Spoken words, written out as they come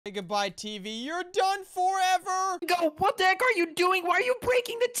Say goodbye, TV. You're done forever. Go, what the heck are you doing? Why are you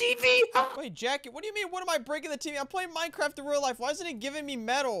breaking the TV? Wait, Jackie, what do you mean? What am I breaking the TV? I'm playing Minecraft in real life. Why isn't it giving me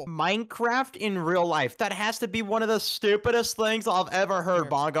metal? Minecraft in real life. That has to be one of the stupidest things I've ever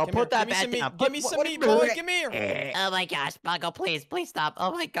heard, Bongo. Put that back down. Give me some meat, boy. Give me here. Oh my gosh, Bongo, please stop.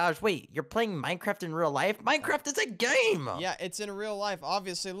 Oh my gosh, wait, you're playing Minecraft in real life? Minecraft is a game. Yeah, it's in real life.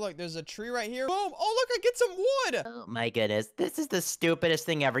 Obviously, look, there's a tree right here. Boom. Oh, look, I get some wood. Oh my goodness, this is the stupidest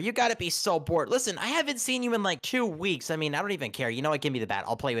thing ever. You gotta be so bored. Listen, I haven't seen you in like 2 weeks. I mean, I don't even care. You know what? Give me the bat.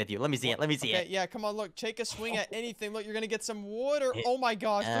 I'll play with you. Let me see it. Let me see it. Yeah, come on, look. Take a swing at anything. Look, you're gonna get some wood or... Oh my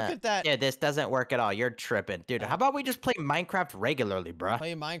gosh, look at that. Yeah, this doesn't work at all. You're tripping. Dude, how about we just play Minecraft regularly, bruh?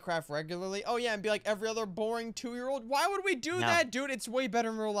 Play Minecraft regularly? Oh yeah, and be like every other boring 2-year-old? Why would we do that, dude? It's way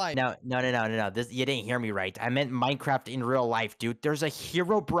better in real life. No. You didn't hear me right. I meant Minecraft in real life, dude. There's a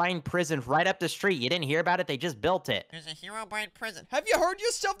Herobrine prison right up the street. You didn't hear about it? They just built it. There's a Herobrine prison. Have you heard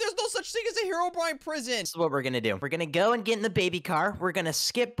yourself? There's no such thing as a Herobrine prison. This is what we're gonna do. We're gonna go and get in the baby car. We're gonna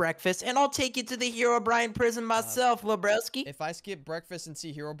skip breakfast, and I'll take you to the Herobrine prison myself, Lebowski. If I skip breakfast and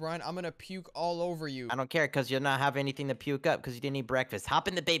see Herobrine, I'm gonna puke all over you. I don't care, because you'll not have anything to puke up, because you didn't eat breakfast. Hop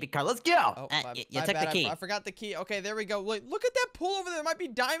in the baby car. Let's go. Oh, you took the key. I forgot the key. Okay, there we go. Look at that pool over there. There might be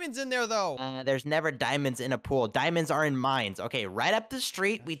diamonds in there, though. There's never diamonds in a pool. Diamonds are in mines. Okay, right up the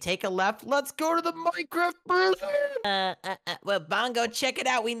street. We take a left. Let's go to the Minecraft prison. Well, Bongo, check it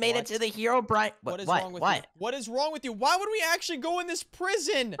out. We made it to the Herobrine. What is wrong with you? What is wrong with you? Why would we actually go in this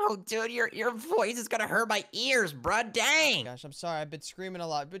prison? Oh, dude, your voice is gonna hurt my ears, bruh. Dang. Gosh, I'm sorry. I've been screaming a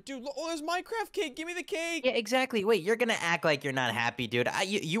lot. But, dude, look, oh, there's Minecraft cake. Give me the cake. Yeah, exactly. Wait, you're gonna act like you're not happy, dude.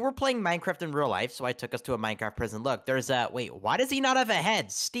 You were playing Minecraft in real life, so I took us to a Minecraft prison. Look, there's wait, why does he not have a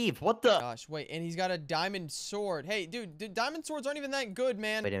head? Steve, what the? Gosh, wait, and he's got a diamond sword. Hey, dude, diamond swords aren't even that good,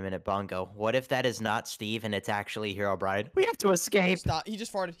 man. Wait a minute, Bongo. What if that is not Steve and it's actually Herobrine? We have to escape. Stop. He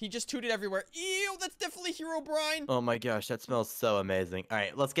just farted. He just tooted everywhere. Ew, that's definitely Herobrine. Oh my gosh, that smells so amazing. All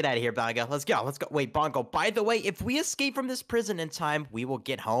right, let's get out of here, Bongo. Let's go. Wait, Bongo, by the way, if we escape from this prison in time, we will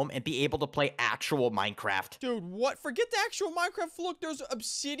get home and be able to play actual Minecraft. Dude, what? Forget the actual Minecraft. Look, there's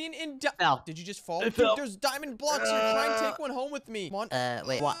obsidian in... Did you just fall? I fell. There's diamond blocks here. Try and take one home with me. Come on.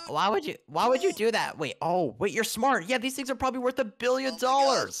 Wait, why would you do that? Wait, you're smart. Yeah, these things are probably worth $1 billion.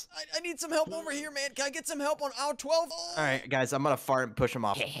 I need some help over here, man. Can I get some help on aisle 12? All right, guys, I'm gonna fart and push him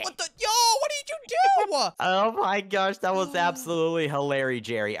off. What the? Yo, what did you do? Oh my gosh, that was absolutely hilarious,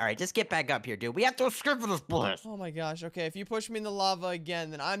 Jerry. All right, just get back up here, dude. We have to escape from this place. Oh my gosh. Okay, if you push me in the lava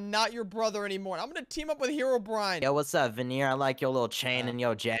again, then I'm not your brother anymore. I'm gonna team up with Herobrine. Yo, what's up, Veneer? I like your little chain and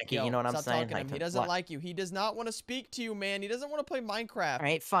yo, Jackie. You know what I'm saying? He doesn't like you. He does not want to speak to you, man. He doesn't want to play Minecraft. All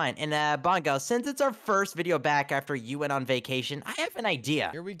right, fine. And Bongo, since it's our first video back after you went on vacation, I have an idea.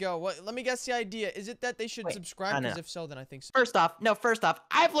 Here we go. Let me guess the idea. Is it that they should subscribe? Because if so, then I think so. First off,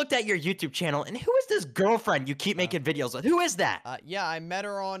 I've looked at your YouTube channel, and who is this girlfriend you keep making videos with? Who is that? Yeah, I met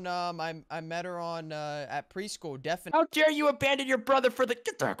her on I met her on at preschool. Definitely. How dare you abandon your brother for the?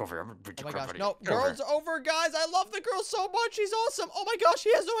 Get the heck over here. Oh my gosh, no, girl's over, guys. I love the girl so much. She's awesome. Oh my gosh,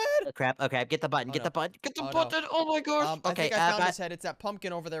 he has no head. Oh, crap. Okay, get the button. Get the button. Get the button. Oh my gosh. I think I found his head. It's that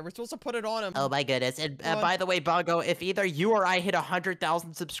pumpkin over there. We're supposed to put it on him. Oh my goodness. And by the way, Bongo, if either you or I hit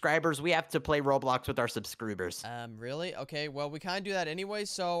 100,000 subscribers, we have to play Roblox with our subscribers. Really? Okay. Well, we kind of do that anyway.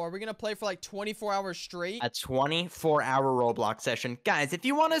 So, are we gonna play for like 24 hours straight? A 24-hour Roblox session, guys. If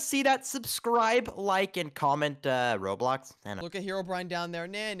you want to see that, subscribe, like, and comment Roblox. Look at Herobrine down there.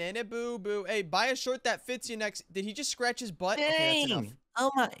 Nah, boo, boo. Hey, buy a shirt that fits you next. Did he just scratch his butt? Dang. Okay, that's enough. Oh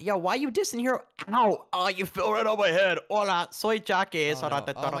my, yo, why you dissing Hero? Ow, oh, you fell right on my head. Hola, soy Jackie. Oh, no.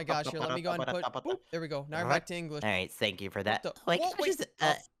 Oh my gosh, here, let me go and put, boop, there we go. Now we're back to English. All right, thank you for that. Wait,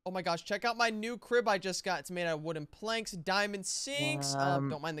 oh my gosh, check out my new crib I just got. It's made out of wooden planks, diamond sinks.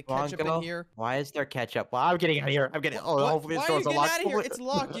 Don't mind the ketchup in here. Why is there ketchup? Well, I'm getting out of here. Hopefully this door's unlocked. Why are you getting out of here? It's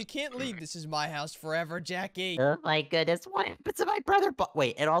locked. You can't leave. This is my house forever, Jackie. Oh my goodness, what happened to my brother? But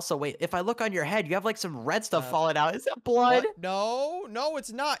wait, and also wait, if I look on your head, you have like some red stuff falling out. Is that blood? What? No,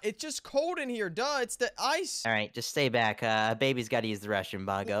 it's not. It's just cold in here. Duh, it's the ice. All right, just stay back. Baby's got to use the restroom,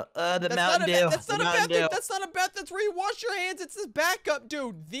 Bongo. The Mountain Dew. That's not a bath. That's not a bath. That's where you wash your hands. It's this backup,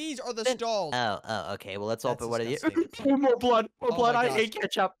 dude. These are the stalls. Oh, okay. Well, let's open one of these. More blood. I hate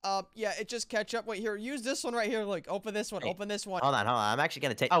ketchup. Yeah, it's just ketchup. Wait, here, use this one right here. Look, open this one. Open this one. Hold on. I'm actually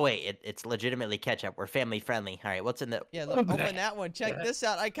gonna take. Oh wait, it's legitimately ketchup. We're family friendly. All right, what's in the? Yeah, look, open that one. Check this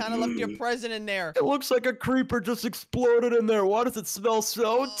out. I kind of left your present in there. It looks like a creeper just exploded in there. Why does it smell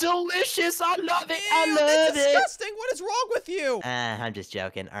so delicious? I love it. I love it. Disgusting. What is wrong with you? I'm just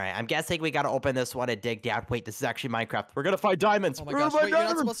joking. All right, I'm guessing we gotta open this one and dig down. Wait, this is actually Minecraft. We're gonna find diamonds. Oh my gosh, wait, you're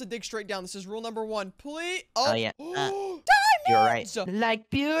not supposed to dig straight down. This is rule number 1. Please. Oh, yeah. Diamonds! You're right. Like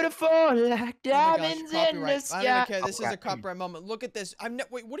beautiful, like diamonds in the sky. I don't even care. This is a copyright moment. Look at this.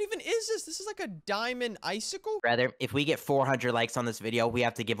 Wait, what even is this? This is like a diamond icicle? Brother, if we get 400 likes on this video, we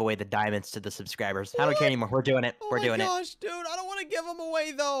have to give away the diamonds to the subscribers. I don't care anymore. We're doing it. We're doing it. Oh my gosh, dude. I don't want to give them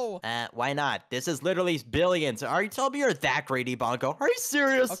away, though. Why not? This is literally billions. Are you telling me you're that greedy, Bongo? Are you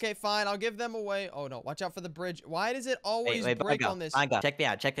serious? Okay, fine. I'll give them away. Oh, no. Watch out for the bridge. Why does it always break Bongo, on this? Bongo, check me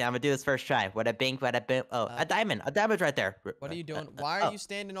out. Check me out. I'm going to do this first try. What a bing, what a bing. Oh, a diamond. A diamond's right there. What are you doing? Why are you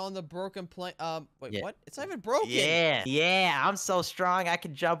standing on the broken plank? Wait, what? It's not even broken. Yeah, I'm so strong. I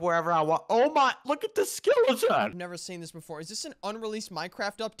can jump wherever I want. Oh my, look at the skeleton. I've never seen this before. Is this an unreleased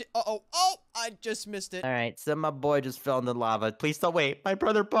Minecraft update? Oh, I just missed it. All right, so my boy just fell in the lava. Please don't wait. My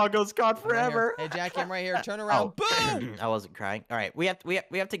brother Bongo's gone forever. Hey, Jackie, I'm right here. Turn around. Boom! I wasn't crying. All right, we have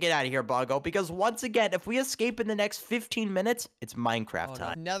to get out of here, Bongo, because once again, if we escape in the next 15 minutes, it's Minecraft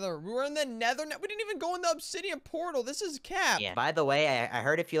time. Nether. We were in the Nether. We didn't even go in the Obsidian portal. This is cap. Yeah. By the way, I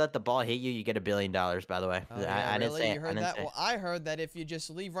heard if you let the ball hit you, you get $1 billion. By the way, oh, yeah, I didn't say it. You heard that? Well, I heard that if you just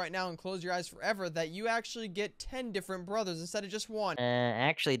leave right now and close your eyes forever, that you actually get 10 different brothers instead of just one.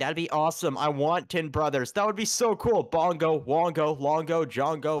 Actually, that'd be awesome. I want 10 brothers. That would be so cool. Bongo, Wongo, Longo,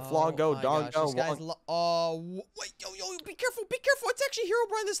 Jongo, Flongo, Dongo. Gosh, wait, yo, be careful, be careful. It's actually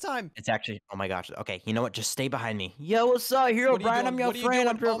Herobrine this time. It's actually, oh my gosh. Okay, you know what? Just stay behind me. Yo, what's up, Herobrine? I'm your friend.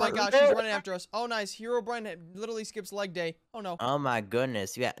 Oh my gosh, he's running after us. Oh, nice. Herobrine literally skips leg day. Oh no. Oh my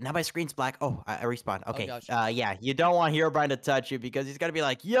goodness. Yeah, now my screen's black. Oh, I respawned. Okay. Oh, gosh. Yeah, you don't want Herobrine to touch you because he's gonna be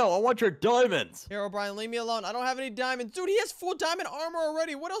like, yo, I want your diamonds. Herobrine, leave me alone. I don't have any diamonds. Dude, he has full diamond armor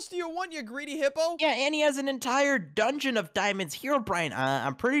already. What else do you want, you greedy hippo? Yeah, and he has an entire dungeon of diamonds. Herobrine,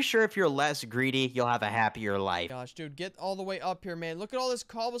 I'm pretty sure if you're less greedy, you'll have a happier life. Gosh, dude, get all the way up here, man. Look at all this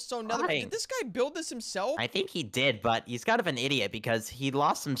cobblestone nether. Did this guy build this himself? I think he did, but he's kind of an idiot because he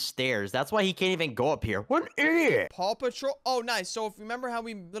lost some stairs. That's why he can't even go up here. What an idiot. Paw Patrol? Oh, nice. So if you remember how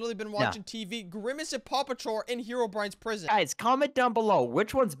we literally been watching TV, Grimace and Paw Patrol are in Herobrine's prison. Guys, comment down below.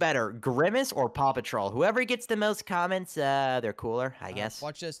 Which one's better, Grimace or Paw Patrol? Whoever gets the most comments, they're cooler, I guess.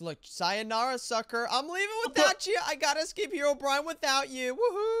 Watch this. Look, sayonara, sucker. I'm leaving without you. I gotta escape Herobrine without you.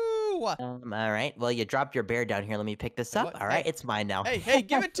 Woohoo! All right. Well, you dropped your bear down here. Let me pick this up. All right, it's mine now. Hey,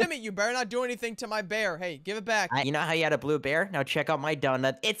 give it to me. You better not do anything to my bear. Hey, give it back. You know how you had a blue bear? Now check out my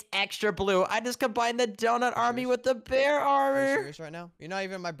donut. It's extra blue. I just combined the donut army with the bear armor. Are you serious right now? You're not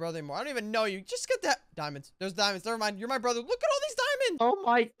even my brother anymore. I don't even know you. Just get that. Diamonds. There's diamonds. Never mind. You're my brother. Look at all these diamonds. Oh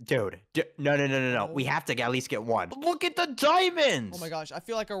my. Dude. No. We have to at least get one. Look at the diamonds. Oh my gosh. I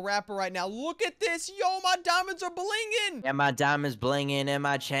feel like a rapper right now. Look at this. Yo, my diamonds are blinging. And my diamonds blinging and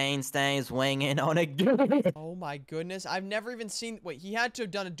my chain stays winging on a Oh my goodness. I've never even seen. Wait, he had to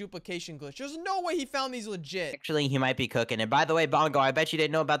have done a duplication glitch. There's no way he found these legit. Actually, he might be cooking. And by the way, Bongo, I bet you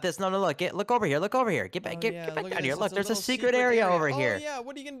didn't know about this. No, look. Look over here. Look over here. Get back. Get back down here. Look, there's a secret area over here. Oh yeah.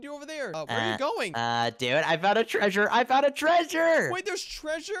 What are you gonna do over there? Where are you going? Dude, I found a treasure. Wait, there's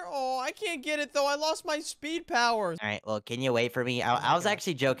treasure? Oh, I can't get it though. I lost my speed powers. All right. Well, can you wait for me? I was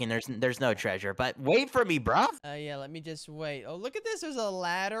actually joking. There's no treasure, but wait for me, bro. Yeah. Let me just wait. Oh, look at this. There's a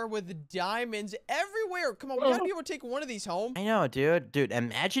ladder with diamonds everywhere. Come on, we gotta be able to take one of these home. I know, dude. Dude,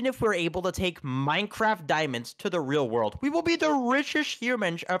 imagine if we're able to take Minecraft diamonds to the real world. We will be the richest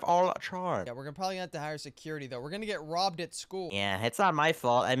humans of all time. Yeah, we're probably gonna have to hire security though. We're gonna get robbed at school. Yeah, it's not my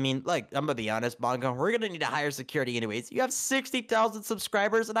fault. I mean, like, I'm gonna be honest, Bongo. We're gonna need to hire security anyways. You have 60,000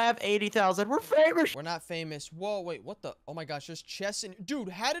 subscribers and I have 80,000. We're famous. We're not famous. Whoa, wait, what the? Oh my gosh, there's chests in. Dude,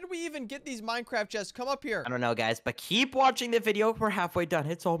 how did we even get these Minecraft chests? Come up here. I don't know, guys, but keep watching the video. We're halfway done.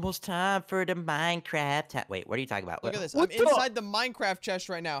 It's almost time for the Minecraft. Wait, what are you talking about? Look at this. I'm inside the Minecraft chest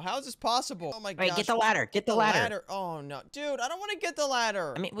right now. How is this possible? Oh my gosh. Wait, get the ladder. Get the ladder. Oh no, dude, I don't want to get the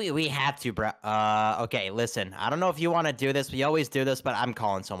ladder. I mean, we have to, bro. Okay, listen. I don't know if you want to do this. We always do this, but I'm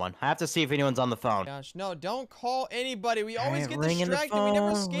calling someone. I have to see if anyone's on the phone. Gosh, no, don't call anybody. We always get distracted. We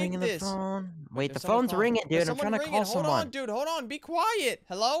never escape this. Wait, the phone's ringing, dude. I'm trying to call someone. Hold on, dude. Hold on. Be quiet.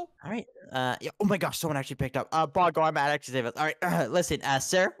 Hello? All right. Yeah. Oh my gosh, someone actually picked up. Bongo, I'm at actually save us. All right. Listen,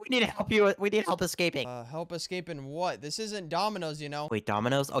 sir, we need to help you. We need help escaping. Help escaping what? This isn't Domino's, you know. Wait,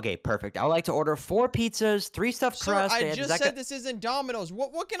 Domino's? Okay, perfect. I would like to order 4 pizzas, 3 stuffed crust. I just said this isn't Domino's.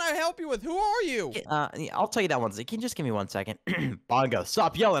 What can I help you with? Who are you? I'll tell you that one. Can you just give me 1 second? Bongo,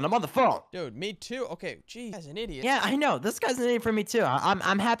 stop yelling. I'm on the phone. Dude, me too. Okay, geez, that's an idiot. Yeah, I know. This guy's an idiot for me too.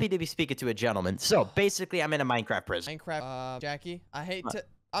 I'm happy to be speaking to a gentleman. So basically, I'm in a Minecraft prison. Jackie, I hate to.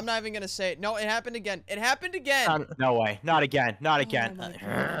 I'm not even gonna say it. No, it happened again. It happened again. No way. Not again. Not again. Oh my gosh.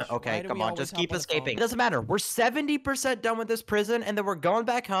 Why Okay, do come we on. always Just hop keep on the escaping. phone? It doesn't matter. We're 70% done with this prison, and then we're going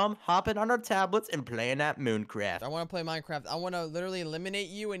back home, hopping on our tablets, and playing that Mooncraft. I want to play Minecraft. I want to literally eliminate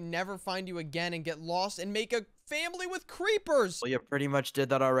you and never find you again and get lost and make a family with creepers. Well, you pretty much did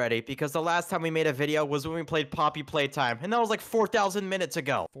that already, because the last time we made a video was when we played Poppy Playtime, and that was like 4,000 minutes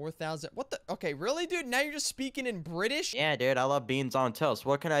ago. 4,000. What the? Okay, really, dude? Now you're just speaking in British? Yeah, dude, I love beans on toast.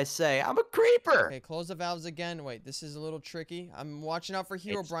 What can I say? I'm a creeper. Okay, close the valves again. Wait, this is a little tricky. I'm watching out for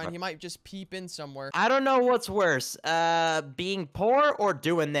Herobrine. He might just peep in somewhere. I don't know what's worse, being poor or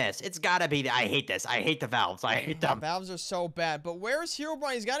doing this. It's gotta be, I hate this. I hate the valves. I hate them. Valves are so bad. But where is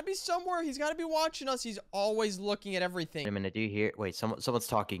Herobrine? He's gotta be somewhere. He's gotta be watching us. He's always looking at everything. Wait a minute, do you hear? Wait, someone's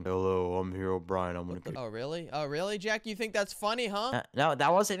talking. Hello, I'm Herobrine. I'm gonna. Oh, really? Oh, really, Jack? You think that's funny, huh? No,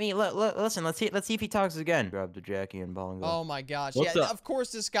 that wasn't me. Listen, let's see if he talks again. Grab the Jackie and Bongo. Oh my gosh. What's yeah, up? of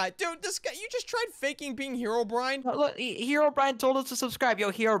course this guy. Dude, this guy, you just tried faking being Herobrine? Look, Herobrine told us to subscribe.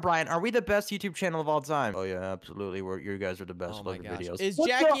 Yo, Herobrine, are we the best YouTube channel of all time? Oh yeah, absolutely. You guys are the best. Oh my Love your gosh. videos. Is What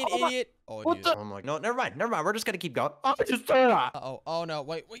Jackie the- an idiot? Oh, What dude. the? I'm like, no, never mind. We're just gonna keep going. Oh, just turn on. Uh-oh. Oh, no.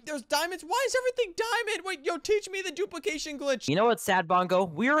 Wait. There's diamonds. Why is everything diamond? Wait, yo, teach me the duplication glitch. You know what's sad, Bongo?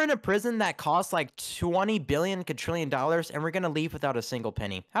 We're in a prison that costs like 20 billion quadrillion dollars, and we're gonna leave without a single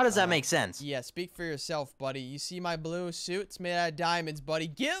penny. How does that make sense? Yeah, speak for yourself, buddy. You see my blue suit? It's made out of diamonds, buddy.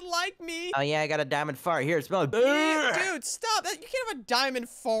 Get like me. Oh yeah, I got a diamond fart. Here, smell it. Dude, stop. You can't have a diamond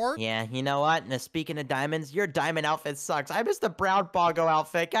fart. Yeah, you know what? Now, speaking of diamonds, your diamond outfit sucks. I miss the brown Bongo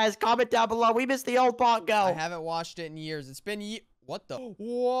outfit. Guys, comment down below. We miss the old Bongo. I haven't watched it in years. It's been What the?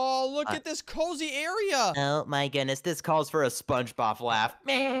 Whoa, look at this cozy area. Oh my goodness, this calls for a SpongeBob laugh.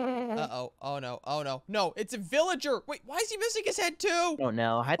 Uh-oh. Oh no. Oh no. No, it's a villager. Wait, why is he missing his head too? Oh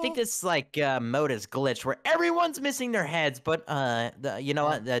no, I think this like mode is glitched where everyone's missing their heads, but you know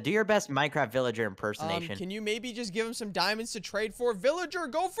what? Do your best Minecraft villager impersonation. Can you maybe just give him some diamonds to trade for? Villager,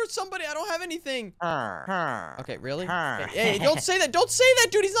 go for somebody. I don't have anything. Okay, really? Hey, don't say that. Don't say that,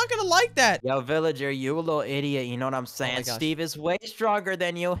 dude. He's not gonna like that. Yo, villager, you a little idiot. You know what I'm saying? gosh. Steve is way stronger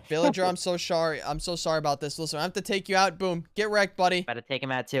than you. Villager, I'm so sorry. I'm so sorry about this. Listen, I have to take you out. Boom. Get wrecked, buddy. Gotta take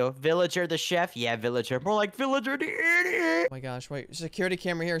him out too. Villager the chef? Yeah, villager. More like villager the idiot. Oh my gosh, wait. Security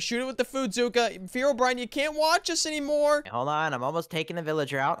camera here. Shoot it with the food, Zuka. Herobrine, you can't watch us anymore. Hold on, I'm almost taking the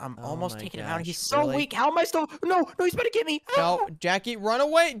villager out. I'm Oh almost my taking him out. gosh, He's so really? weak. How am I still? No, he's about to get me. No, Jackie, run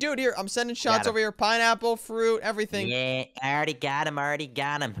away. Dude, here. I'm sending shots him. over here. Pineapple, fruit, everything. Yeah, I already got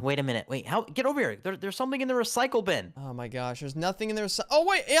him. Wait a minute. Wait, get over here. There's something in the recycle bin. Oh my gosh, there's nothing in there. Oh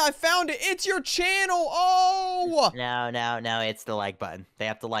wait, yeah, I found it. It's your channel. Oh. No, it's the like button. They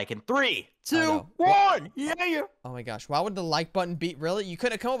have to like in 3, 2, no. 1. Yeah. Oh my gosh, why would the like button beat? Really? You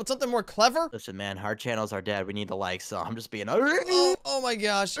couldn't come up with something more clever? Listen, man, our channels are dead. We need the likes, so I'm just being. Oh my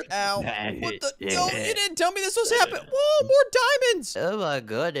gosh, ow. What the? No, you didn't tell me this was happening. Whoa, more diamonds. Oh my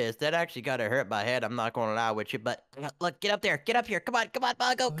goodness, that actually got to hurt my head. I'm not gonna lie with you, but look, get up there, get up here. Come on,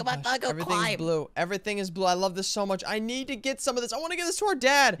 Bongo, Oh come my on, gosh, Bongo, everything's climb. blue. Everything is blue. I love this so much. I need to get some of this. I want to get this to our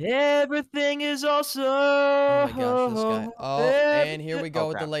dad. Everything is awesome. Oh my gosh, this guy. Oh, and here we go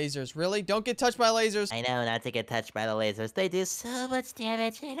with the crap. lasers. Really? Don't get touched by lasers. I know not to get touched by the lasers. They do so much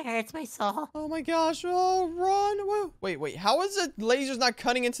damage. It hurts my soul. Oh my gosh. Oh, run. Whoa. Wait. How is the lasers not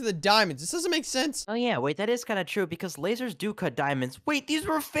cutting into the diamonds? This doesn't make sense. Oh yeah, wait, that is kind of true because lasers do cut diamonds. Wait, these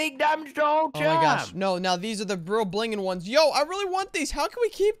were fake diamonds the whole Oh time. my gosh. No, now these are the real blinging ones. Yo, I really want these. How can we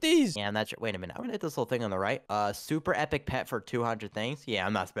keep these? Yeah, I'm not sure. Wait a minute. I'm gonna hit this little thing on the right. Super epic pet for 200 things. Yeah,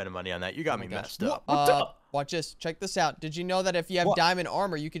 I'm not spending money on that. You got me messed up. What's up? Watch this. Check this out. Did you know that if you have diamond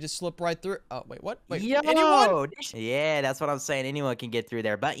armor, you could just slip right through? Oh, wait, what? Wait, Yo, anyone? Yeah, that's what I'm saying. Anyone can get through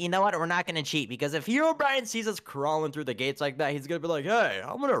there. But you know what? We're not gonna cheat because if Herobrine sees us crawling through the gates like that, he's gonna be like, "Hey,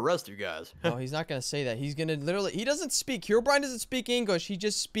 I'm gonna arrest you guys." No, he's not gonna say that. He's gonna literally. He doesn't speak. Herobrine doesn't speak English. He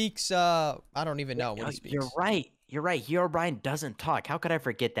just speaks. I don't even know what he speaks. You're right. Herobrine doesn't talk. How could I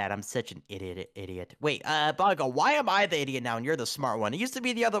forget that? I'm such an idiot. Wait, Bongo, why am I the idiot now and you're the smart one? It used to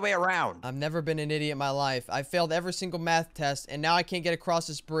be the other way around. I've never been an idiot in my life. I failed every single math test, and now I can't get across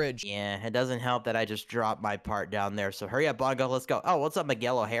this bridge. Yeah, it doesn't help that I just dropped my part down there. So hurry up, Bongo. Let's go. Oh, what's up,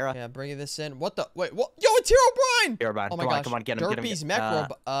 Miguel O'Hara? Yeah, bringing this in. What the? Wait, what? Yo, it's Herobrine! Herobrine, Oh my come gosh. on, get him. Derpy's Mech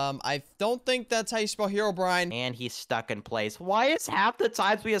I don't think that's how you spell Herobrine. And he's stuck in place. Why is half the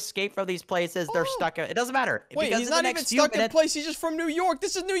times we escape from these places, they're stuck in... It doesn't matter. Wait, because He's not even stuck in place. He's just from New York.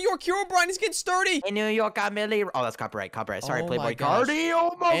 This is New York Herobrine. He's getting sturdy. In New York, I'm Millie. Oh, that's copyright. Sorry, Oh Playboy my gosh. Cardi.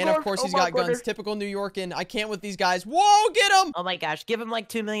 Oh my And gosh. of course, oh he's my got guns. goodness. Typical New Yorkin. I can't with these guys. Whoa, get him. Oh my gosh, give him like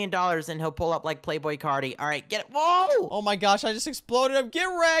 $2 million and he'll pull up like Playboy Cardi. All right, get it. Whoa! Oh my gosh, I just exploded him. Get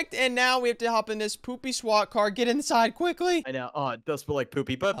wrecked. And now we have to hop in this poopy SWAT car. Get inside quickly. I know. Oh, it does feel like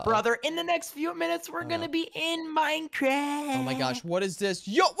poopy. But brother, in the next few minutes, we're gonna be in Minecraft. Oh my gosh, what is this?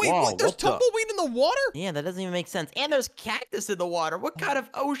 Yo, wait, Whoa, what? There's what the- tumbleweed in the water? Yeah, that doesn't even make sense. And there's cactus in the water. What kind of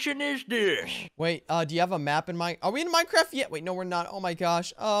ocean is this? Wait, do you have a map in my? Are we in Minecraft yet? Wait, no, we're not. Oh my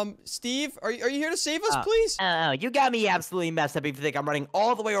gosh. Steve, are you here to save us, please? Oh, you got me absolutely messed up if you think I'm running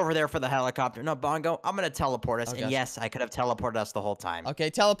all the way over there for the helicopter. No, Bongo, I'm gonna teleport us. Oh, and gosh. yes, I could have teleported us the whole time. Okay,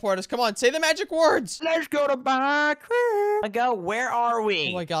 teleport us. Come on, say the magic words. Let's go to Minecraft. Bongo, where are we?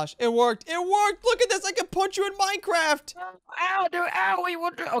 Oh my gosh, it worked. It worked. Look at this. I can punch you in Minecraft. Ow, dude, ow, wait,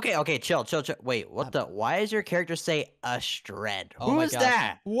 what? Okay, chill. Wait, what the? Why does your character say a shred? Oh Who my is gosh.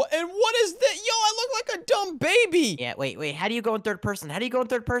 that? What? And what is that? Yo, I look like a dumb baby. Yeah, wait, how do you go in third person?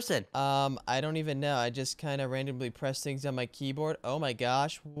 I don't even know. I just kind of randomly press things on my keyboard. Oh my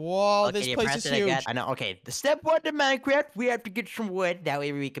gosh. Whoa, Okay, this you place press is it huge. again. I know, okay. The step one to Minecraft, we have to get some wood. That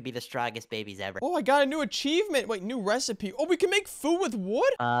way we could be the strongest babies ever. Oh, I got a new achievement. Wait, new recipe. Oh, we can make food with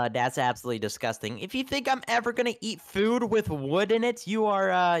wood? That's absolutely disgusting. If you think I'm ever gonna eat food with wood in it, you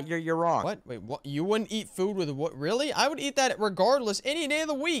are, you're wrong. What? Wait, what? You wouldn't eat food with wood? Really? I would eat that regardless any day of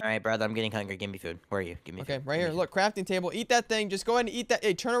the week. All right, brother, I'm getting hungry. Give me food. Where are you? Give me food. Okay, right here. Look, crafting table. Eat that thing. Just go ahead and eat that.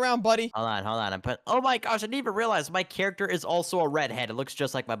 Hey, turn around, buddy. Hold on. Oh my gosh, I didn't even realize my character is also a redhead. It looks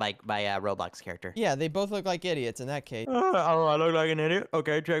just like my Roblox character. Yeah, they both look like idiots in that case. Oh, I look like an idiot.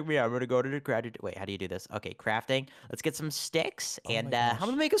 Okay, check me out. I'm gonna go to the crafting. Wait, how do you do this? Okay, crafting. Let's get some sticks, and I'm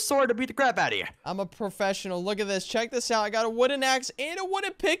gonna make a sword to beat the crap out of you. I'm a professional. Look at this. Check this out. I got a wooden axe and a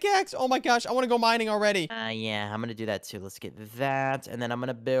wooden pickaxe. Oh my gosh, I want to go mining already. Yeah, I'm gonna do that too. Let's get that, and then I'm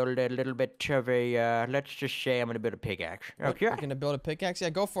gonna build a little bit of a. Let's just say I'm gonna build a pickaxe. Okay. You're gonna build a pickaxe? Yeah,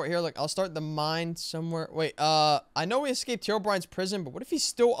 go for it. Here, look. I'll start the mine somewhere. Wait, I know we escaped Herobrine's prison, but what if he's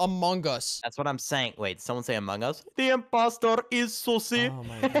still among us? That's what I'm saying. Wait, someone say Among Us? The imposter is Susie. Oh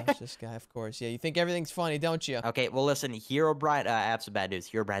my gosh, this guy, of course. Yeah, you think everything's funny, don't you? Okay, well listen, Herobrine. I have some bad news.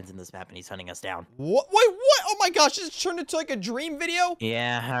 Herobrine's in this map and he's hunting us down. What? Wait, what? Oh my gosh, this turned into like a dream video?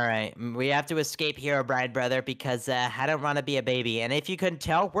 Yeah, all right. We have to escape Herobrine, brother, because I don't want to be a baby. And if you couldn't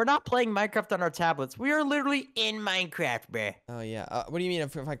tell, we're not playing Minecraft on our tablets. We are literally in Minecraft, bruh. Oh yeah. What do you mean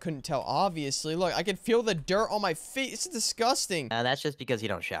if I couldn't tell? Obviously, look, I can feel the dirt on my feet. It's disgusting. That's just because you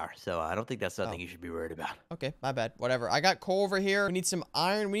don't shower. So I don't think that's something you should be worried about. Okay, my bad. Whatever. I got coal over here. We need some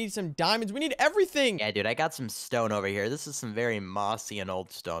iron. We need some diamonds. We need everything. Yeah, dude, I got some stone over here. This is some very mossy and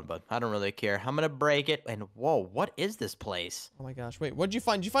old stone, but I don't really care. I'm gonna break it. And whoa, what is this place? Oh my gosh. Wait, what'd you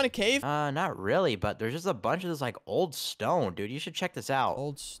find? Did you find a cave? Not really, but there's just a bunch of this like old stone, dude. You should check this out.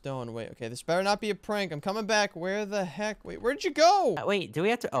 Old stone. Wait, okay. This better not be a prank. I'm coming back. Where the heck? Wait, where'd you go? Wait, do we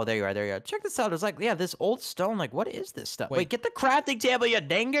have to? Oh, there you are. Check this out. There's like, yeah, this old stone. Like, what is this stuff? Wait. Wait, get the crafting table, you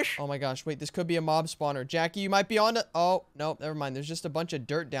dingus. Oh my gosh. Wait, this could be a mob spawner. Jackie, you might be on it. Oh, no, never mind. There's just a bunch of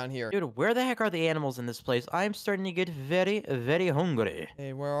dirt down here. Dude, where the heck are the animals in this place? I'm starting to get very, very hungry.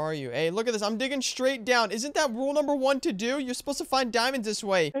 Hey, where are you? Hey, look at this. I'm digging straight down. Isn't that rule number 1 to do? You're supposed to find diamonds this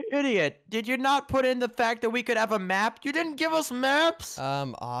way. Hey, idiot. Did you not put in the fact that we could have a map? You didn't give us maps?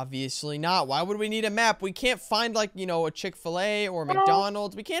 Obviously not. Why would we need a map? We can't find, like, you know, a Chick-fil-A or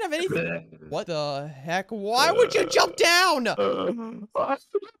McDonald's. We can't have anything. What the heck? Why would you jump down? Oh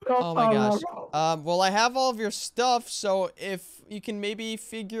my gosh. Well, I have all of your stuff, so if you can maybe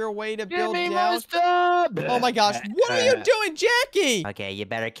figure a way to build down. My stuff. Oh my gosh. What are you doing, Jackie? Okay, you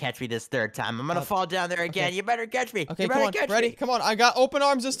better catch me this third time. I'm gonna fall down there again. Okay. You better catch me. Okay, come on. Ready? Come on. I got open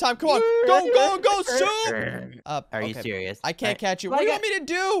arms this time. Come on. Go, soup. Are you serious? I can't catch you. What do you want me to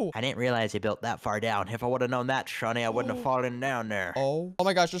do? I didn't realize you built that far down. If I would have known that, Shawny, I wouldn't have fallen down there. Oh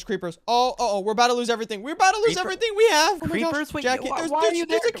my gosh, there's creepers. Oh, we're about to lose everything. We're about to lose everything we have. Oh my creepers? gosh, Wait, Jackie,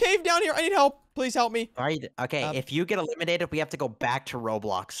 there's a cave down here. I need help. Please help me. Are you okay? If you get eliminated, we have to go back to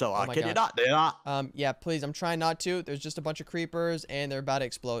Roblox. So can you not do that? Yeah, please. I'm trying not to. There's just a bunch of creepers, and they're about to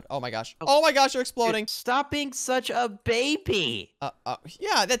explode. Oh my gosh. Oh my gosh, they're exploding. Dude, stop being such a baby.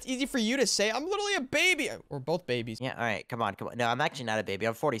 Yeah, that's easy for you to say. I'm literally a baby. We're both babies. Yeah. All right. Come on. No, I'm actually not a baby.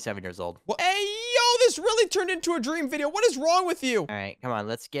 I'm 47 years old. Well, hey, yo, this really turned into a dream video. What is wrong with you? All right, come on.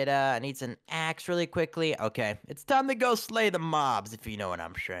 Let's get, I need some axe really quickly. Okay, it's time to go slay the mobs, if you know what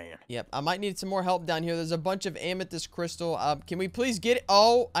I'm saying. Yep, I might need some more help down here. There's a bunch of amethyst crystal. Can we please get it?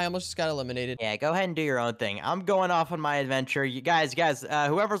 Oh, I almost just got eliminated. Yeah, go ahead and do your own thing. I'm going off on my adventure. You guys,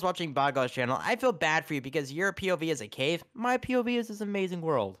 whoever's watching Bongo's channel, I feel bad for you because your POV is a cave. My POV is this amazing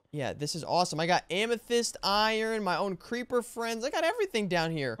world. Yeah, this is awesome. I got amethyst, iron, my own creeper friends. I got everything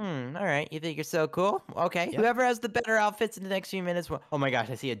down here. All right. You think you're so cool? Okay. Yep. Whoever has the better outfits in the next few minutes will... Oh my gosh,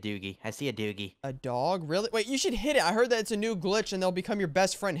 I see a doogie. I see a doogie. A dog? Really? Wait, you should hit it. I heard that it's a new glitch and they'll become your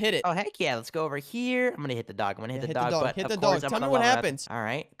best friend. Hit it. Oh, heck yeah. Let's go over here. I'm gonna hit the dog. I'm gonna hit the dog. But hit the of dog. course, I'm Tell me gonna what level up. happens. All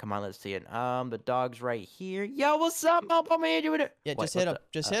right. Come on, let's see it. The dog's right here. Yo, what's up, man? Yeah, just hit him.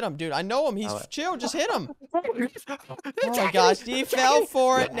 Just hit him, dude. I know him. He's chill. Just hit him. Oh Oh my gosh, he fell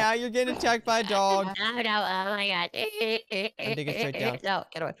for it. Now you're getting attacked by a dog. Oh no, oh my god. I'm digging straight down. No,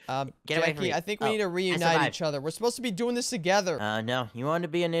 get away. Get away from Jackie, me. I think we need to reunite survived. each other. We're supposed to be doing this together. No. You wanted to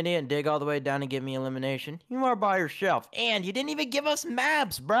be an idiot and dig all the way down and give me elimination? You are by yourself. And you didn't even give us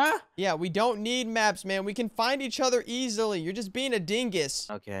maps, bruh. Yeah, we don't need maps, man. We can find each other easily. You're just being a dingus.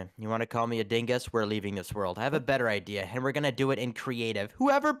 Okay, you want to call me a dingus? We're leaving this world. I have a better idea, and we're gonna do it in creative.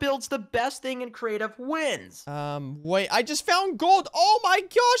 Whoever builds the best thing in creative wins. Wait, I just found gold. Oh my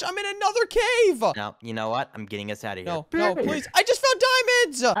gosh, I'm in another cave. No, you know what? I'm getting us out of here. No, please. I just found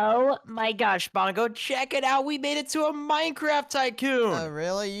diamonds. Oh my gosh, Bongo, check it out. We made it to a Minecraft tycoon.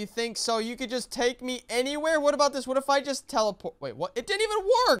 Really? You think so? You could just take me anywhere? What about this? What if I just teleport? Wait, what? It didn't even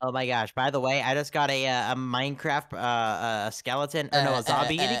work. Oh my gosh, by the way, I just got a Minecraft skeleton, or no, a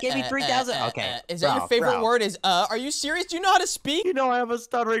zombie, and he gave me 3,000. Okay. Is that your favorite word is, Are you serious? Do you know how to speak? You know I have a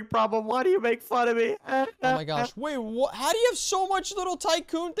stuttering problem. Why do you make fun of me? Oh my gosh. Wait, what? How do you have so much little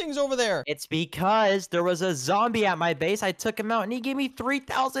tycoon things over there? It's because there was a zombie at my base. I took him out, and he gave me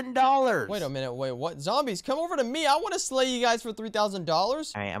 $3,000. Wait a minute. Wait, what? Zombies, come over to me. I want to slay you guys for $3,000. All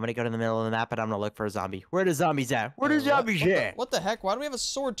right, I'm gonna go to the middle of the map, and I'm gonna look for a zombie. Where the zombies at? Where the zombies at? What the heck? Why do we have a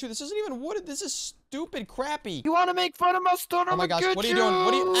sword too? This isn't even wooded. This is stupid crappy. You want to make fun of my stunner? Oh my gosh, what are you doing?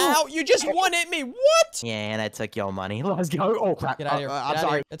 What are you? Ow, you just one hit me. What? Yeah, and I took your money. Let's go. Oh, crap. Get out of here. I'm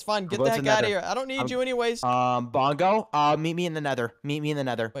sorry. It's fine. Get the heck out of here. I don't need you anyways. Bongo, meet me in the nether. Meet me in the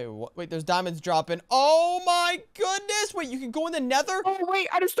nether. Wait, what? Wait, there's diamonds dropping. Oh my goodness. Wait, you can go in the nether? Oh, wait,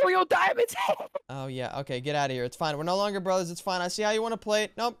 I just stole your diamonds. Oh, yeah. Okay, get out of here. It's fine. We're no longer brothers. It's fine. I see how you want to play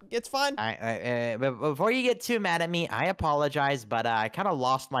it. Nope, it's fine. All right, before you get too mad at me, I apologize, but I kind of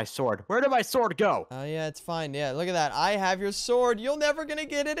lost my sword. Where did my sword go? Oh, yeah, it's fine. Yeah, look at that. I have your sword. You're never gonna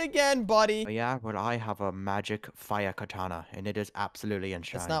get it again, buddy. Oh, yeah, but I have a magic fire katana, and it is absolutely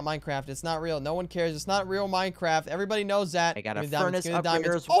enchanted. It's not Minecraft. It's not real. No one cares. It's not real Minecraft. Everybody knows that. I got a Give me the diamonds. furnace Give me the up here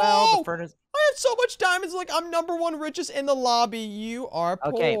diamonds. as well. Oh! The furnace. I have so much diamonds. Look, I'm #1 richest in the lobby. You are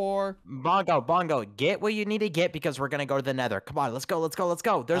poor. Bongo, get what you need to get because we're gonna go to the nether. Come on, let's go.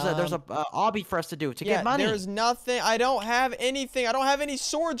 There's a obby for us to do to get money. There's nothing. I don't have anything. I don't have any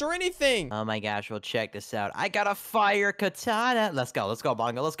swords or anything. Oh my gosh, well check this out. I got a fire katana. Let's go,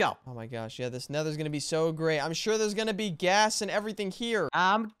 Bongo, let's go. Oh my gosh, yeah, this nether's gonna be so great. I'm sure there's gonna be gas and everything here.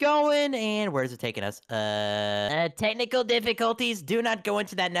 I'm going, and where's it taking us? Technical difficulties. Do not go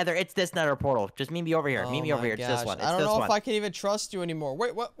into that nether. It's this nether portal. Just meet me over here. Meet me over here. It's this one. I don't know if I can even trust you anymore.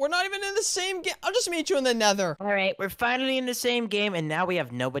 Wait, what? We're not even in the same game. I'll just meet you in the nether. All right, we're finally in the same game, and now we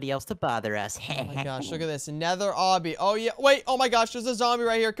have nobody else to bother us. Oh my gosh, look at this. Nether obby. Oh, yeah. Wait, oh my gosh, there's a zombie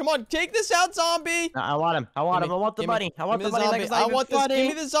right here. Come on, take this out, zombie. No, I want him. I want the money. I want the money. Like I want this. Give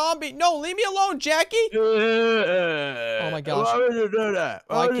me the zombie. No, leave me alone, Jackie. Oh my gosh. Why would you do that?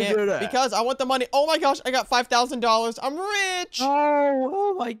 I can't, because I want the money. Oh my gosh, I got $5,000. I'm rich.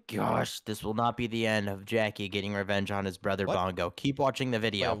 Oh my gosh. This will not be the end of Jackie getting revenge on his brother Bongo. Keep watching the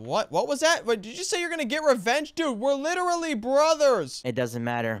video. Wait, what? What was that? Wait, did you say you're gonna get revenge? Dude, we're literally brothers. It doesn't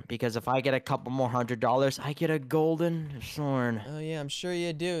matter because if I get a couple more $100, I get a golden sword. Oh yeah, I'm sure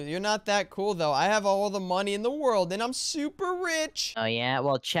you do. You're not that cool though. I have all the money in the world and I'm super rich. Oh yeah,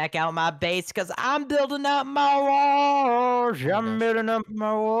 well check out my base because I'm building up my walls. I'm building up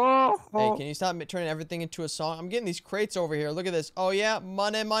my walls. Hey, can you stop turning everything into a song? I'm getting these crates over here. Look at this. Oh yeah,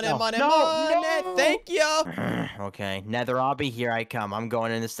 money. No. Thank you. Okay, Nether obby, here I come. I'm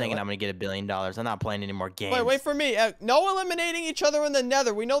going in this thing and I'm gonna get $1 billion. I'm not playing any more games. Wait for me. No eliminating each other in the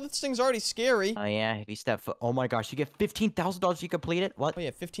Nether. We know this thing's already scary. Oh yeah, if you step foot. Oh my gosh, you get $15,000. You complete it. What? Oh yeah,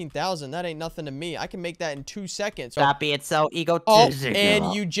 15,000. That ain't nothing to me. I can make that in 2 seconds. Stop being so egotistic. Oh,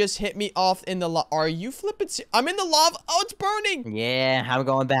 and you just hit me off in the lava. Are you flipping? I'm in the lava. Oh, it's burning. Yeah, I'm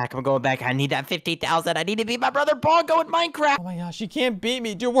going back. I'm going back. I need that 15,000. I need to beat my brother Bongo in Minecraft. Oh my gosh, you can't beat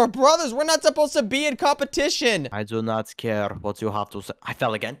me. Dude, we're brothers. We're not supposed to be in competition. I do not care what you have to say. I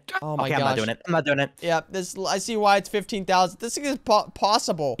fell again. Oh my okay, gosh. I'm not doing it. I'm not doing it. Yeah, I see why it's 15,000. This is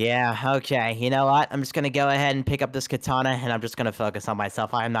possible. Yeah, okay. You know what? I'm just going to go ahead and pick up this katana, and I'm just going to focus on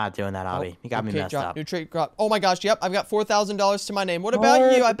myself. I'm not doing that, Obby. You got me messed up. New trait drop. Oh my gosh, yep. I've got $4,000 to my name. What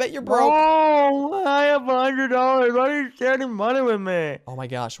about you? I bet you're broke. Oh, I have $100. Why are you sharing money with me? Oh my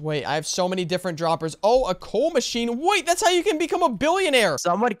gosh, wait. I have so many different droppers. Oh, a coal machine. Wait, that's how you can become a billionaire.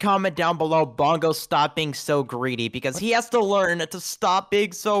 Someone comment down below, Bongo, stop being so greedy, because he has to learn to stop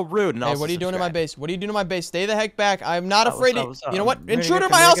being so rude. And hey, what are you doing in my base? What are you doing in my base? Stay the heck back. I'm not afraid to... You know what? Intruder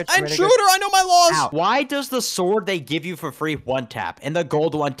in my house. Intruder, I know my laws. Ow. Why does the sword they give you for free one tap, and the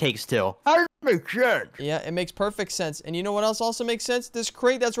gold one takes two? How does that make sense? Yeah, it makes perfect sense. And you know what else also makes sense? This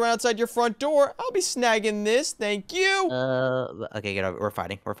crate that's right outside your front door. I'll be snagging this. Thank you. Okay, get over. We're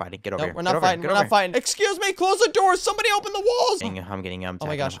fighting. We're fighting. Get over here. We're not fighting. We're not fighting. Excuse me. Close the door. Somebody open the walls. I'm getting him. Oh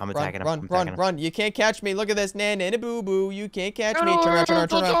my gosh. I'm attacking him. Run. You can't catch me. Look at this. Nana boo boo. You can't catch me. Turn around.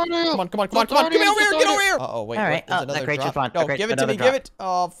 Come on. Come on. Give me over here. Get over here. Uh-oh, wait. All right. There's another That drop. no, give it to me. Give it.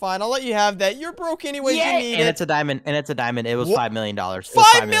 Oh, fine. I'll let you have that. You're broke anyways. You need and it. it's a diamond. It was $5 million.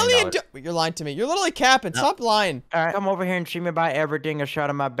 $5 million? You're lying to me. You're literally capping. Stop lying. All right, come over here and treat me by everything. A shot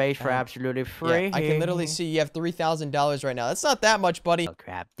of my base for absolutely free. Yeah, I can literally see you have $3,000 right now. That's not that much, buddy. Oh,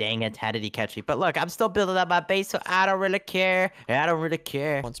 crap. Dang it. How did he catch me? But look, I'm still building up my base, so I don't really care. I don't really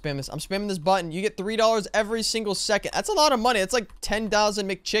care. Come on, spam this. I'm spamming this button. You get $3 every single second. That's a lot of money. It's like 10,000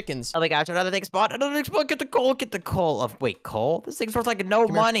 McChickens. Oh my gosh, another thing spot. Another thing spot. Get the coal. Get the coal. Oh, wait, coal? This thing's worth like no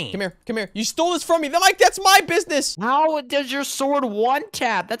money. Come here. You stole this from me. Mike, that's my business. How does your sword one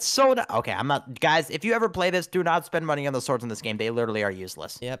tap? That's so... Okay, I'm not... Guys, if you ever play this, do not spend money on the swords in this game. They literally are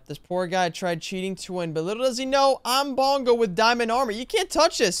useless. Yep, this poor guy tried cheating to win, but little does he know, I'm Bongo with diamond armor. You can't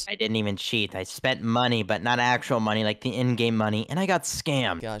touch this. I didn't even cheat. I spent money, but not actual money, like the in-game money, and I got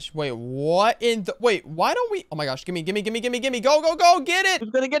scammed. Gosh, wait, what in the... Wait, why don't we... Oh my gosh, gimme. Go, get it.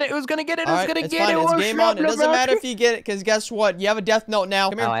 Who's gonna get it? Who's gonna get it? All Who's right, gonna it's get fine. it? It's game on. It doesn't matter if you get it, because guess what? You have a death note now.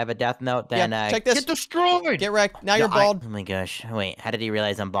 Come here. Oh, I have a death note? Then, check this. Get destroyed. Get wrecked. Now you're bald. Oh my gosh. Wait, how did he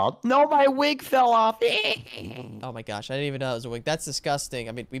realize I'm bald? No, my wig fell off. Oh my gosh, I didn't even know it was a wig. That's disgusting.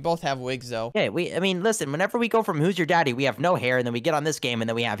 I mean, we both have wigs, though. Yeah, I mean, listen, whenever we go from Who's Your Daddy, we have no hair, and then we get on this game, and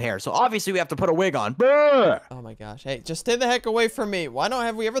then we have hair. So obviously we have to put a wig on. Oh my gosh. Hey, just stay the heck away from me.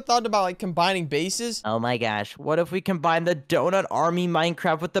 Have we ever thought about, like, combining bases? Oh my gosh. What if we combine the Donut Army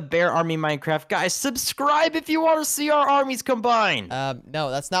Minecraft with the Bear Army Minecraft? Guys, subscribe if you want to see our armies combined. No,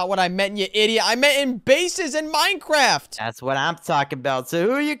 that's not what I meant, you idiot. I meant in bases in Minecraft. That's what I'm talking about. So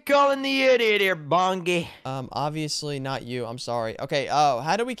who are you calling the idiot here, Bongi? Obviously not you. I'm sorry. Okay,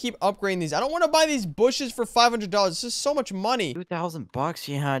 how do we keep upgrading these? I don't want to buy these bushes for $500. This is so much money. $2,000?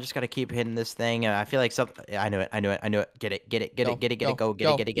 Yeah, I just gotta keep hitting this thing. I feel like something. I knew it. Get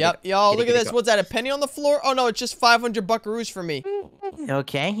it. Yep. Yo, look at this. What's that? A penny on the floor? Oh no, it's just 500 buckaroos for me.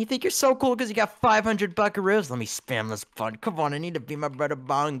 Okay, you think you're so cool because you got 500 buckaroos? Let me spam this fun. Come on, I need to be my brother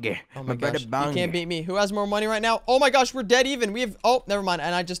Bongi. Oh my gosh, you can't beat me. Who has more money right now? Oh my gosh, we're dead even. We have... Oh, never mind.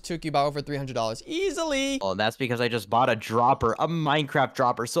 And I just took you by over $300. Easily. Oh, that's because I just bought a dropper, a Minecraft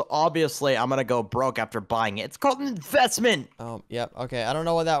dropper. So obviously, I'm gonna go broke after buying it. It's called an investment. Oh, yep. Okay, I don't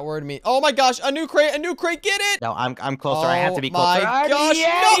know what that word means. Oh my gosh, a new crate. Get it? No, I'm closer. I have to be closer. Oh my gosh,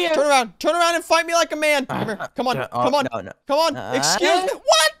 yeah. No! Turn around and fight me like a man. Come here. Come on. No. Come on. Excuse me.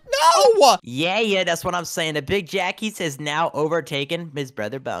 What? No! Yeah, that's what I'm saying. The Big Jackie has now overtaken his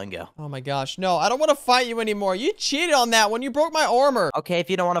brother Bongo. Oh my gosh, no, I don't want to fight you anymore. You cheated on that when you broke my armor. Okay, if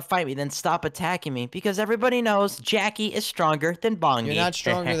you don't want to fight me, then stop attacking me, because everybody knows Jackie is stronger than Bongi. You're not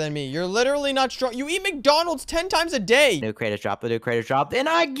stronger than me. You're literally not strong. You eat McDonald's 10 times a day. The new crater's dropped, and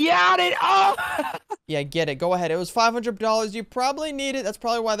I got it! Oh! Yeah, get it. Go ahead. It was $500. You probably need it. That's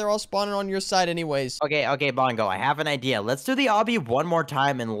probably why they're all spawning on your side anyways. Okay, Bongo, I have an idea. Let's do the obby one more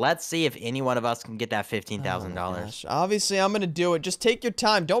time, and let's see if any one of us can get that $15,000. Obviously, I'm gonna do it. Just take your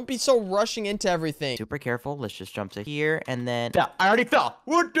time. Don't be so rushing into everything. Super careful. Let's just jump to here, and then... I already fell.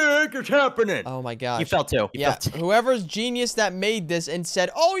 What the heck is happening? Oh my gosh. You fell too. Whoever's genius that made this and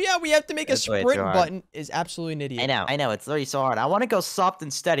said, oh yeah, we have to make a sprint button is absolutely an idiot. I know. It's literally so hard. I want to go soft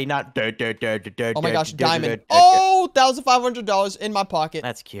and steady, not... Oh my gosh, diamond. Oh, $1,500 in my pocket.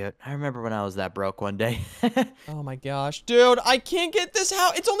 That's cute. I remember when I was that broke one day. Oh my gosh. Dude, I can't get this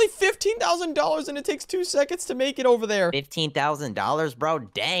house. It's only only $15,000 and it takes 2 seconds to make it over there. $15,000, bro?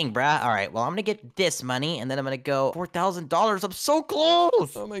 Dang, bruh. All right, well, I'm gonna get this money, and then I'm gonna go $4,000. I'm so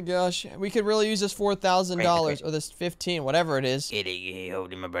close. Oh my gosh, we could really use this $4,000 or this 15, whatever it is. Hey,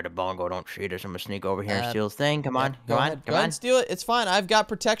 hold my brother Bongo. Don't shoot us. I'm gonna sneak over here and steal this thing. Come on, Go ahead and steal it. It's fine. I've got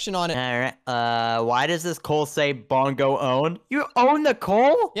protection on it. All right. Why does this coal say Bongo own? You own the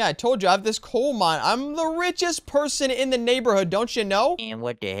coal? Yeah, I told you I have this coal mine. I'm the richest person in the neighborhood, don't you know? And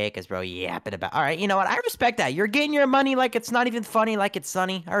what the heck is bro yapping about? All right, you know what? I respect that. You're getting your money like it's not even funny, like it's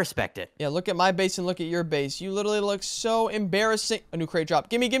sunny. I respect it. Yeah, look at my base and look at your base. You literally look so embarrassing. A new crate drop.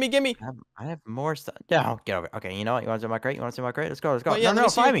 Gimme, gimme, gimme. I have more stuff. No, get over. Okay, you know what? You want to see my crate? You want to see my crate? Let's go. Let's go. Yeah, let me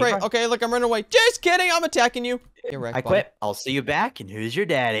see your crate. Okay, look, I'm running away. Just kidding. I'm attacking you. Get wrecked, I quit. I'll see you back. And who's your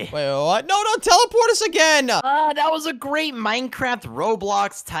daddy? Wait, what? No, don't teleport us again. That was a great Minecraft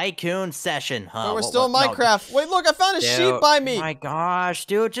Roblox Tycoon session. Wait, we're still in Minecraft. Wait, look, I found a sheep by me. Oh my gosh,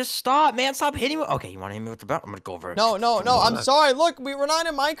 dude, just stop, man. Stop hitting me. Okay, you want to hit me with the belt? I'm gonna go over it. No. I'm sorry. Look, we're not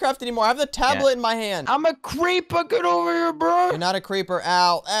in Minecraft anymore. I have the tablet in my hand. I'm a creeper. Get over here, bro. You're not a creeper.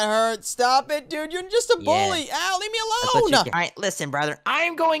 Ow, that hurts. Stop it, dude. You're just a bully. Ow, leave me alone. All right, listen, brother.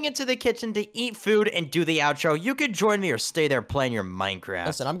 I'm going into the kitchen to eat food and do the outro. You could join me or stay there playing your Minecraft.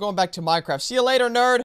 Listen, I'm going back to Minecraft. See you later, nerd.